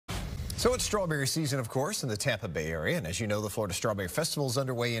So it's strawberry season, of course, in the Tampa Bay area. And as you know, the Florida Strawberry Festival is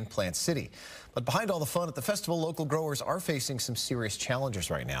underway in Plant City. But behind all the fun at the festival, local growers are facing some serious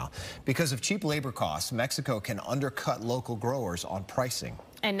challenges right now. Because of cheap labor costs, Mexico can undercut local growers on pricing.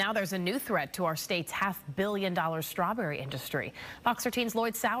 And now there's a new threat to our state's $500 million strawberry industry. Fox 13's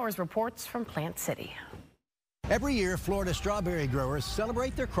Lloyd Sowers reports from Plant City. Every year, Florida strawberry growers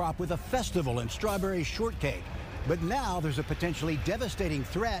celebrate their crop with a festival and strawberry shortcake. But now there's a potentially devastating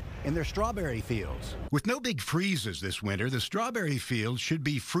threat in their strawberry fields. With no big freezes this winter, the strawberry fields should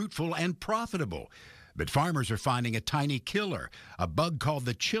be fruitful and profitable. But farmers are finding a tiny killer, a bug called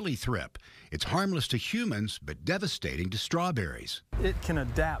the chili thrip. It's harmless to humans, but devastating to strawberries. It can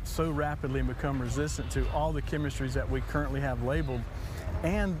adapt so rapidly and become resistant to all the chemistries that we currently have labeled,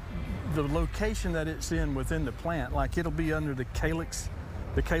 and the location that it's in within the plant, like it'll be under the calyx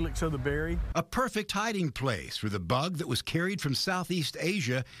of the berry. A perfect hiding place for the bug that was carried from Southeast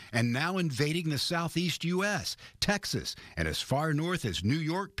Asia and now invading the Southeast U.S., Texas, and as far north as New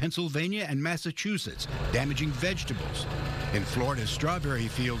York, Pennsylvania, and Massachusetts, damaging vegetables. In Florida's strawberry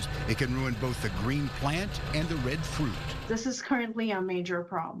fields, it can ruin both the green plant and the red fruit. This is currently a major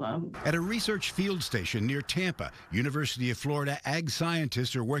problem. At a research field station near Tampa, University of Florida ag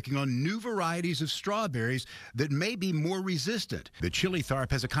scientists are working on new varieties of strawberries that may be more resistant. The chili thrip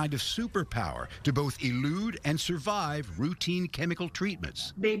has a kind of superpower to both elude and survive routine chemical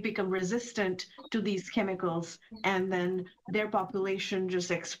treatments. They become resistant to these chemicals, and then their population just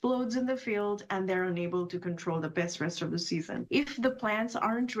explodes in the field, and they're unable to control the pest rest of the season. If the plants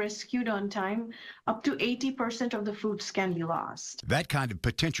aren't rescued on time, up to 80% of the fruits can be lost. That kind of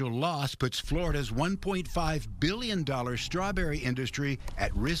potential loss puts Florida's $1.5 billion strawberry industry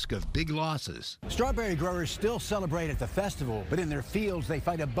at risk of big losses. Strawberry growers still celebrate at the festival, but in their fields they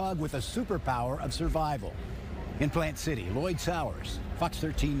fight a bug with a superpower of survival. In Plant City, Lloyd Sowers, Fox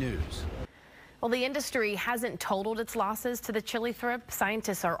 13 News. Well, the industry hasn't totaled its losses to the chili thrip.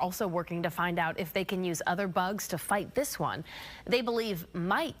 Scientists are also working to find out if they can use other bugs to fight this one. They believe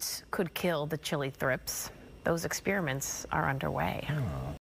mites could kill the chili thrips. Those experiments are underway.